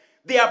today,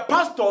 there are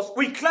pastors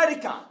with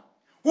clerical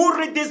who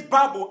read this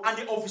Bible and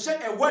they officiate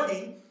a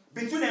wedding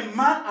between a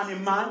man and a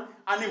man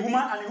and a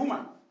woman and a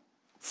woman.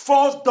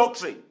 False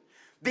doctrine.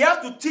 They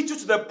have to teach you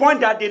to the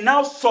point that they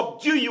now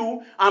subdue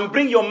you and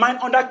bring your mind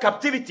under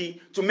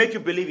captivity to make you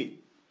believe it.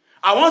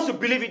 And once you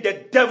believe it,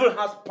 the devil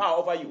has power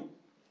over you.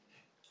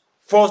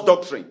 False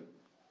doctrine.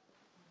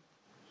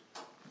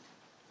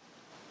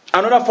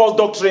 Another false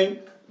doctrine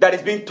that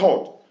is being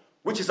taught,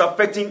 which is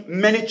affecting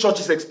many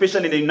churches,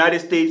 especially in the United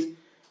States,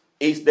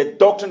 is the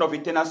doctrine of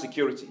eternal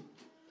security.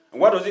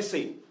 And what does it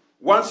say?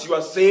 Once you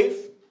are safe,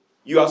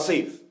 you are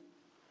safe.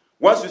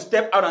 Once you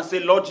step out and say,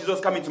 Lord Jesus,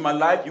 come into my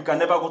life, you can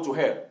never go to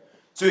hell.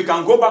 So you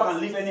can go back and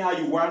live anyhow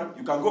you want.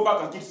 You can go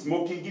back and keep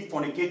smoking, keep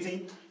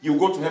fornicating. You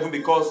go to heaven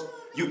because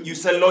you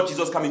say, Lord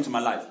Jesus, come into my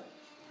life.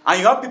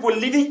 And you have people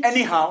living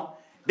anyhow.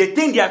 They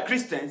think they are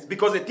Christians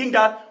because they think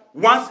that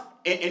once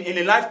in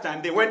a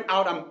lifetime they went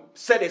out and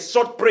said a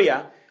short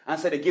prayer and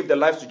said they gave their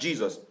lives to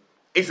Jesus.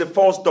 It's a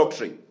false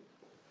doctrine.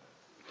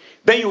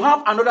 Then you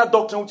have another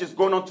doctrine which is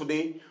going on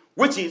today,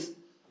 which is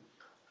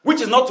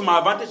not to my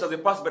advantage as a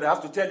pastor, but I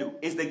have to tell you,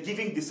 is the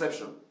giving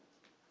deception.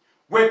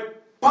 Where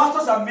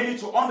pastors are made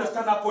to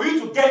understand that for you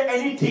to get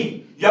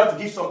anything, you have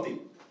to give something.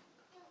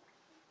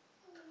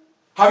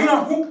 How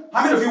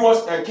many of you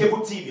watch cable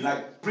TV,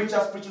 like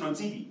preachers preaching on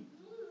TV?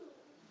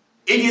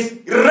 It is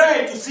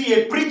rare to see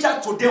a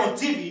preacher today on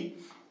TV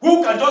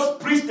who can just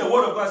preach the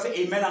word of God, say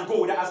amen, and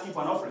go without asking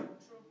for an offering.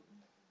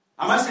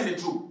 Am I saying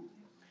the truth?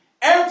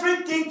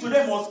 Everything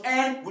today must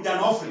end with an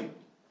offering.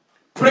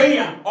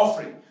 Prayer,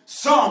 offering.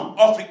 Song,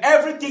 offering.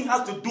 Everything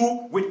has to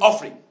do with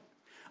offering.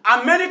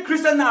 And many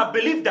Christians now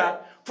believe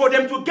that for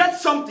them to get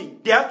something,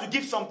 they have to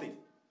give something.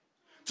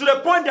 To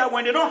the point that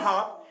when they don't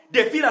have,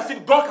 they feel as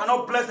if God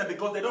cannot bless them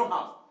because they don't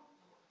have.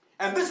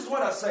 And this is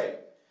what I say.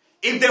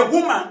 If the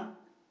woman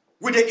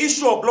with the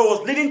issue of blood was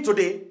bleeding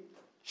today,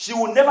 she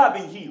would never have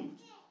been healed.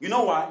 You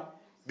know why?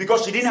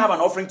 because she didn't have an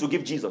offering to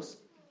give Jesus.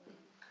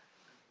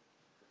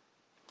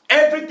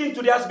 Everything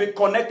today has been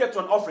connected to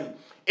an offering.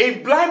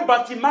 If blind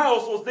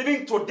Bartimaeus was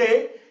living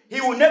today,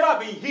 he would never have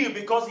been healed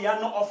because he had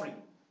no offering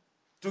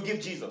to give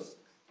Jesus.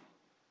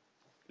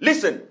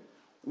 Listen,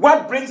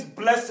 what brings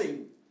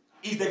blessing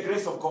is the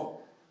grace of God.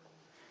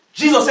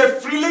 Jesus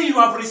said, freely you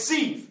have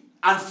received,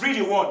 and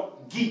freely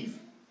what? Give.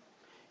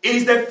 It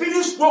is the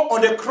finished work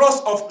on the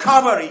cross of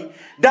Calvary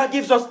that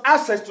gives us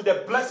access to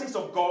the blessings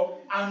of God,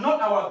 and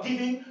not our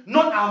giving,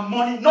 not our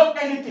money,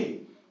 not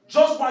anything.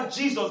 Just what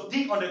Jesus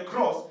did on the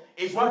cross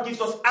is what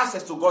gives us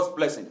access to God's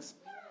blessings.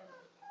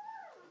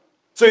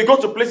 So you go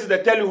to places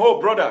that tell you, oh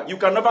brother, you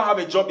can never have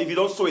a job if you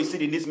don't sow a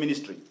seed in this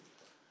ministry.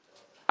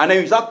 And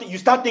then you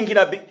start thinking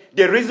that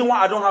the reason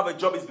why I don't have a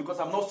job is because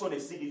I'm not sowing a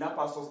seed in that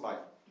pastor's life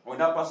or in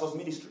that pastor's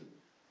ministry.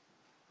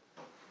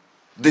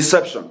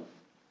 Deception.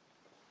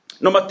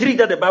 Number 3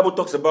 that the Bible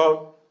talks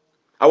about,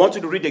 I want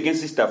you to read again,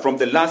 sister, from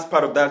the last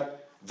part of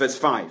that, verse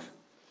 5.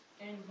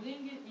 And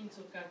bringing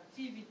into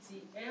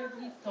captivity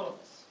every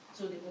thought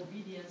to the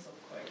obedience of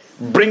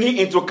Christ. Bringing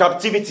into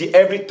captivity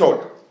every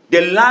thought.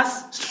 The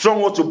last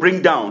stronghold to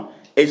bring down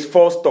is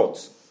false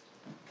thoughts.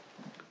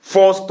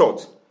 False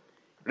thoughts.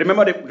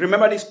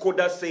 Remember this quote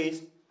that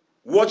says,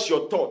 watch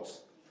your thoughts,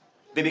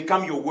 they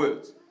become your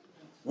words.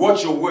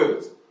 Watch your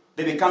words,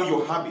 they become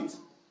your habits.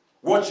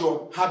 Watch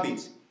your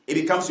habits, it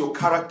becomes your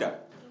character.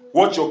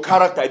 Watch your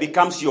character, it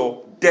becomes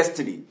your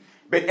destiny.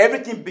 But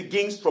everything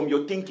begins from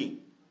your thinking.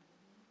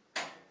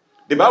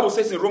 The Bible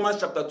says in Romans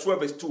chapter 12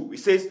 verse 2, it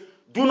says,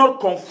 do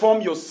not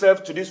conform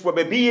yourself to this world,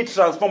 but be ye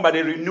transformed by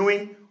the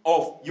renewing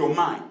of your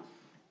mind.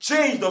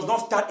 Change does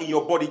not start in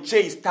your body.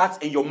 Change starts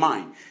in your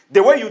mind.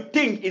 The way you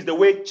think is the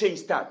way change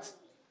starts.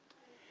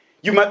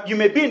 You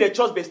may be in the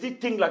church but still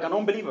think like an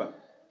unbeliever.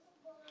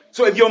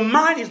 So if your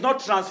mind is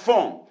not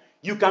transformed,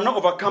 you cannot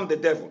overcome the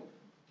devil.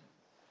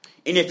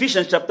 In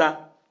Ephesians chapter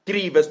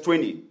 3 verse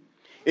 20,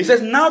 it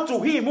says, now to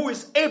him who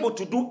is able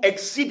to do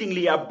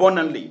exceedingly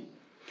abundantly,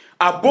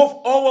 above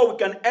all what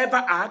we can ever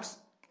ask,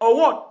 or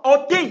what?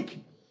 Or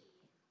think.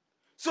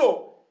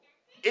 So,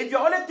 if you're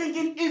only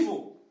thinking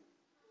evil,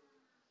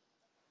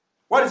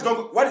 what is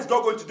God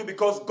going to do?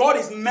 Because God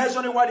is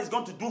measuring what He's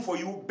going to do for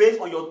you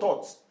based on your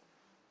thoughts.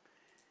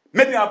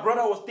 Maybe our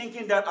brother was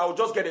thinking that I'll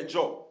just get a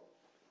job.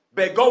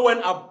 But God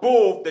went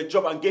above the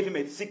job and gave him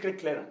a secret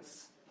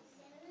clearance.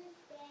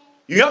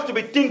 You have to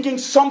be thinking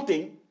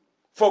something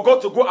for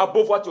God to go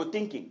above what you're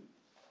thinking.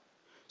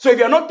 So if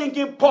you're not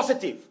thinking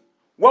positive,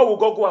 what will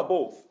God go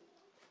above?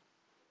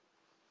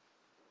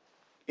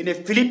 In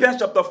Philippians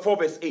chapter 4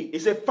 verse 8,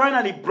 it says,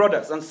 finally,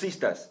 brothers and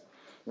sisters,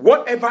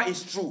 whatever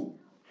is true,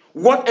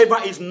 whatever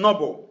is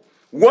noble,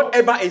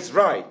 whatever is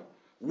right,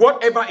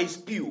 whatever is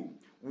pure,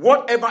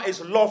 whatever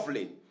is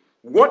lovely,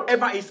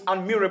 whatever is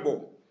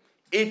admirable,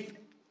 if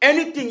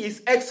anything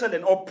is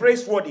excellent or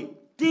praiseworthy,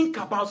 think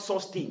about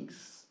such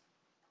things.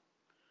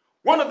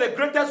 One of the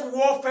greatest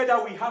warfare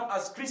that we have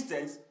as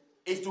Christians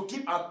is to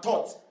keep our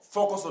thoughts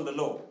focused on the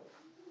Lord.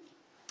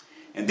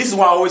 And this is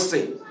what I always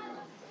say.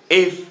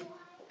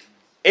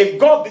 If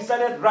God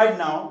decided right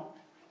now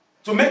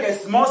to make a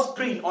small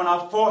screen on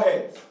our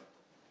foreheads,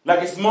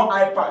 like a small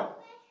iPad,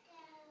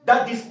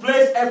 that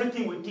displays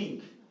everything we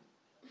think.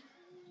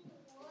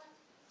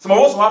 Some of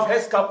us will have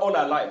headscarf all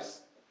our lives.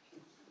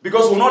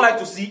 Because we don't like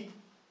to see,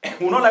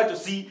 we don't like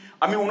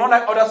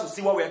others to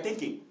see what we are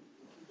thinking.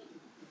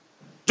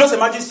 Just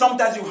imagine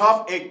sometimes you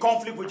have a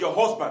conflict with your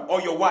husband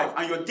or your wife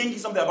and you're thinking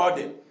something about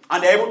them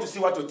and they're able to see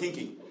what you're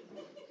thinking.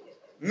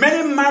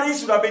 Many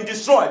marriages would have been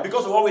destroyed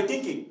because of what we're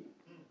thinking.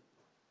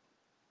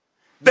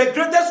 The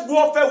greatest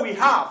warfare we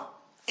have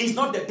is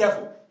not the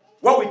devil.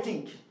 What we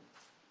think.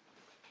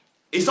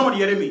 Is somebody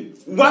hearing me?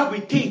 What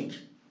we think.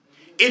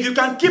 If you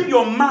can keep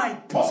your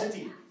mind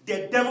positive,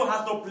 the devil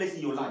has no place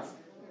in your life.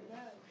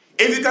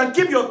 If you can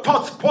keep your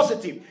thoughts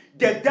positive,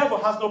 the devil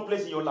has no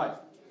place in your life.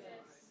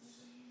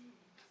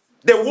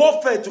 The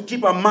warfare to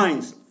keep our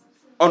minds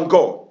on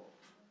God.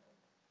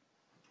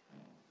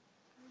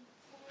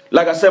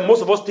 Like I said,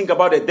 most of us think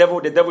about the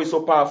devil is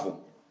so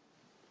powerful.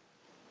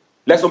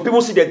 Like some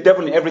people see the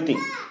devil in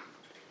everything.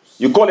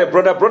 You call a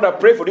brother,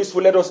 pray for this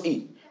food, let us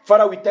eat.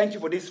 Father, we thank you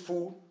for this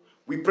food.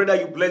 We pray that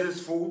you bless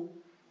this food.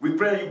 We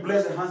pray that you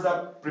bless the hands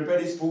that prepare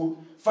this food.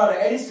 Father,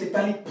 any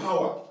satanic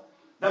power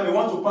that may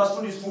want to pass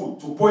through this food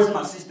to poison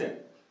my system.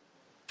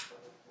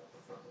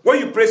 When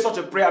you pray such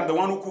a prayer, I'm the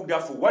one who cooked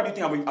that food. What do you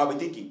think I'll be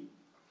thinking?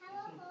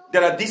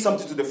 That I did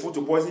something to the food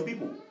to poison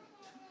people.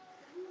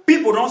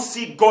 People don't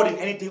see God in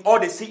anything. All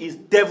they see is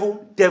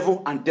devil,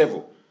 devil, and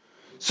devil.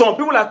 Some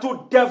people are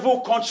too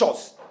devil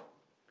conscious.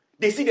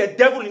 They see the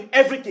devil in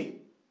everything.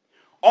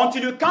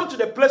 Until you come to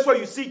the place where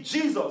you see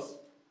Jesus,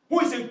 who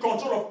is in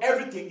control of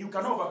everything, you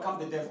cannot overcome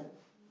the devil.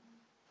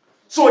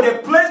 So the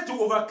place to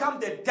overcome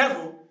the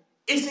devil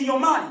is in your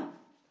mind.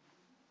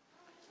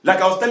 Like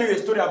I was telling you a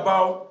story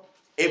about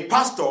a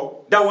pastor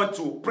that went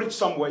to preach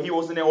somewhere. He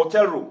was in a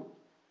hotel room.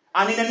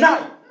 And in the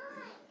night,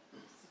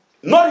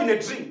 not in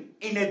a dream,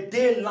 in a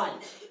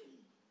daylight,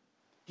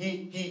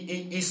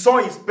 he saw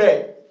his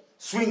bed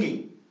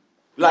swinging.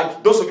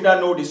 Like those of you that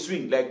know the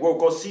swing, like what we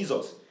call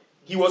scissors.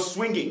 He was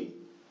swinging.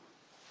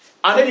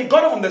 And then he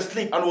got up from the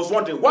sleep and was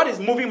wondering, what is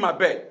moving my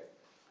bed?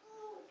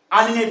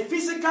 And in a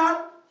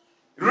physical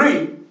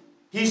realm,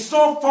 he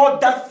saw 4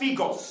 dark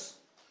figures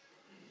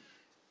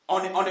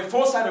on the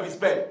 4 side of his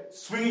bed,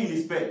 swinging in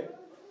his bed.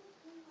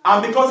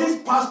 And because his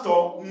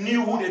pastor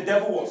knew who the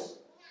devil was,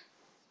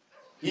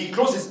 he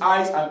closed his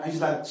eyes and he's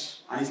like,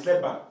 and he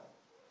slept back.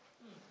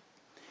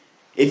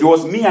 If it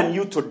was me and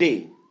you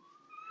today,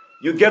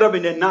 you get up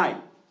in the night,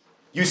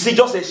 you see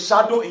just a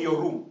shadow in your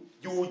room,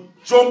 you will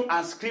jump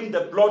and scream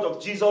the blood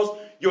of Jesus.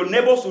 Your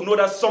neighbors will know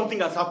that something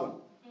has happened.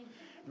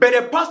 But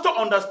the pastor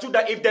understood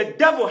that if the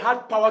devil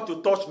had power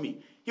to touch me,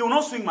 he will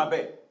not swing my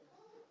bed.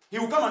 He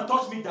will come and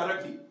touch me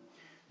directly.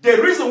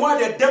 The reason why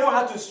the devil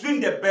had to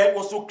swing the bed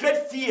was to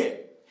create fear.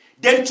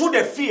 Then through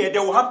the fear, they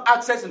will have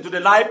access into the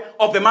life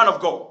of the man of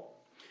God.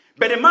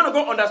 But the man of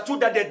God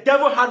understood that the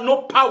devil had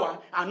no power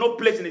and no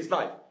place in his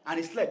life. And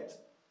he slept.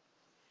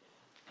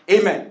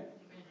 Amen.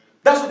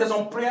 That's why there's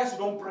some prayers you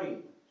don't pray.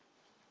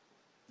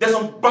 There's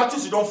some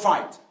battles you don't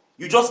fight.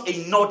 You just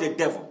ignore the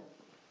devil.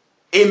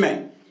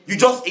 Amen. You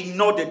just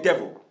ignore the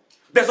devil.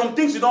 There's some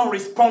things you don't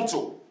respond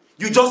to.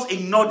 You just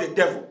ignore the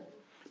devil.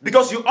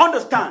 Because you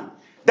understand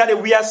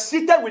that we are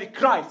seated with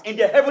Christ in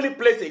the heavenly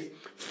places,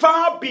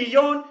 far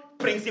beyond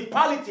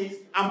principalities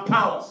and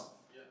powers.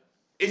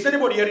 Is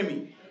anybody hearing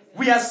me?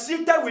 We are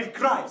seated with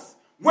Christ.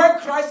 Where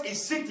Christ is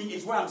sitting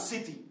is where I'm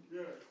sitting.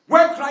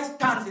 Where Christ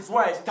stands is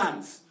where I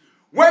stand.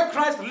 Where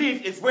Christ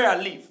lives is where I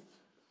live.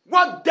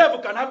 What devil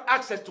can have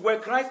access to where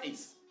Christ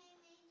is?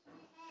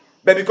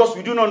 But because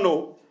we do not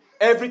know,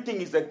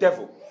 everything is the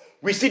devil.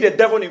 We see the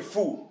devil in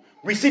food.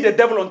 We see the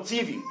devil on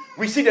TV.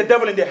 We see the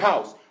devil in the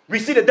house. We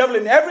see the devil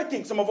in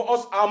everything. Some of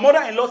us, our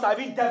mother-in-laws are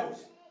even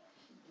devils.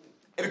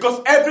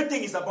 Because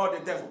everything is about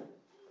the devil.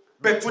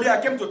 But today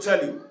I came to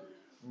tell you,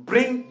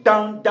 bring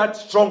down that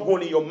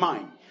stronghold in your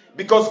mind.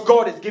 Because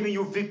God is giving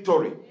you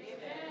victory. Amen.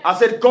 I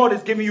said God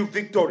is giving you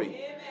victory.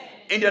 Amen.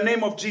 In the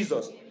name of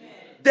Jesus. Amen.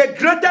 The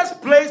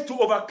greatest place to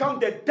overcome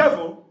the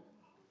devil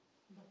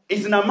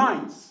is in our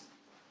minds.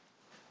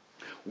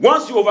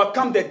 Once you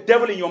overcome the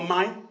devil in your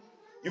mind,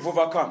 you've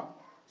overcome.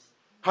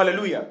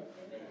 Hallelujah.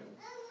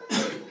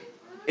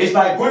 It's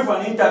like going for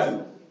an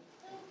interview.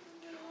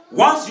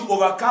 Once you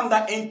overcome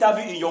that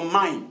interview in your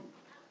mind,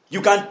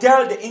 you can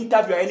tell the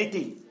interviewer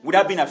anything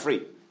without being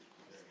afraid.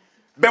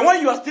 But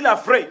when you are still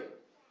afraid,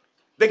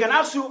 they can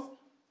ask you,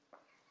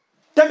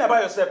 tell me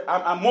about yourself.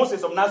 I'm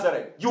Moses of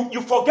Nazareth.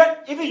 You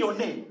forget even your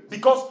name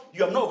because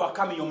you have not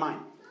overcome in your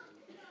mind.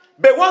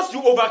 But once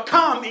you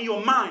overcome in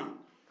your mind,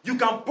 you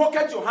can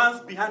pocket your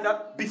hands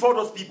before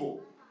those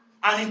people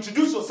and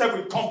introduce yourself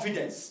with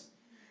confidence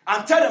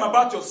and tell them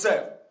about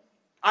yourself.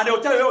 And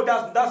they'll tell you,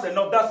 oh, that's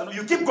enough.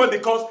 You keep going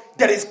because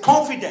there is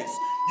confidence.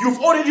 You've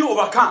already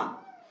overcome.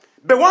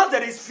 But once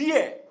there is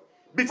fear,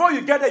 before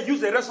you get there,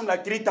 use the restroom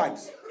like 3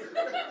 times.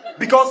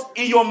 Because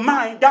in your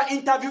mind, that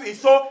interview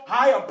is so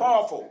high and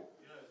powerful.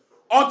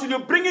 Until you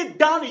bring it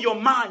down in your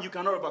mind, you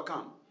cannot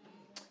overcome.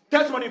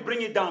 Tell somebody,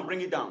 bring it down,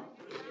 bring it down.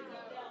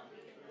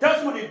 Tell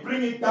somebody,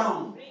 bring it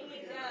down.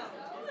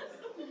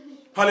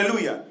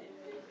 Hallelujah.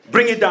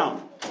 Bring it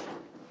down.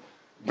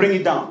 Bring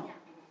it down.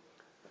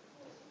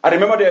 I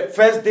remember the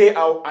first day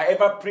I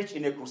ever preached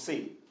in a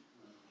crusade.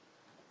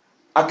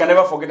 I can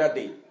never forget that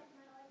day.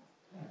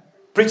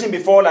 Preaching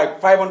before like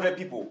 500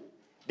 people.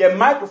 The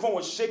microphone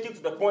was shaking to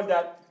the point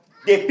that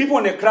the people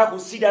in the crowd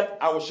could see that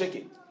I was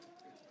shaking.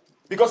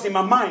 Because in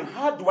my mind,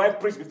 how do I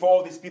preach before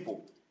all these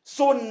people?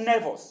 So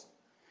nervous.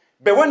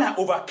 But when I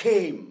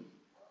overcame,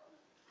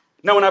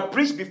 now when I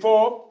preach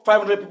before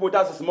 500 people,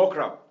 that's a small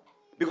crowd.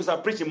 Because I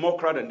preach in more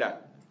crowd than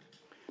that.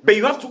 But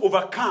you have to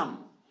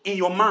overcome in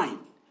your mind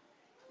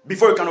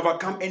before you can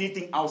overcome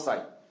anything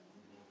outside.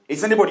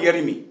 Is anybody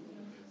hearing me?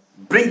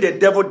 Bring the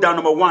devil down,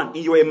 number 1,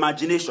 in your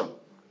imagination.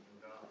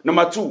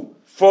 Number 2,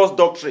 false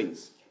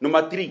doctrines.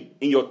 Number 3,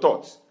 in your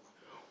thoughts.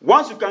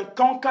 Once you can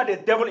conquer the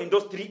devil in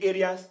those 3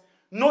 areas,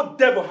 no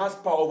devil has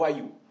power over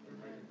you.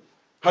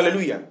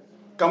 Hallelujah.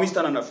 Can we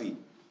stand on our feet?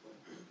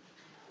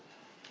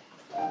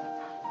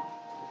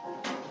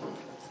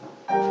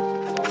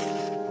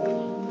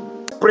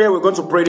 Prayer, we're going to pray.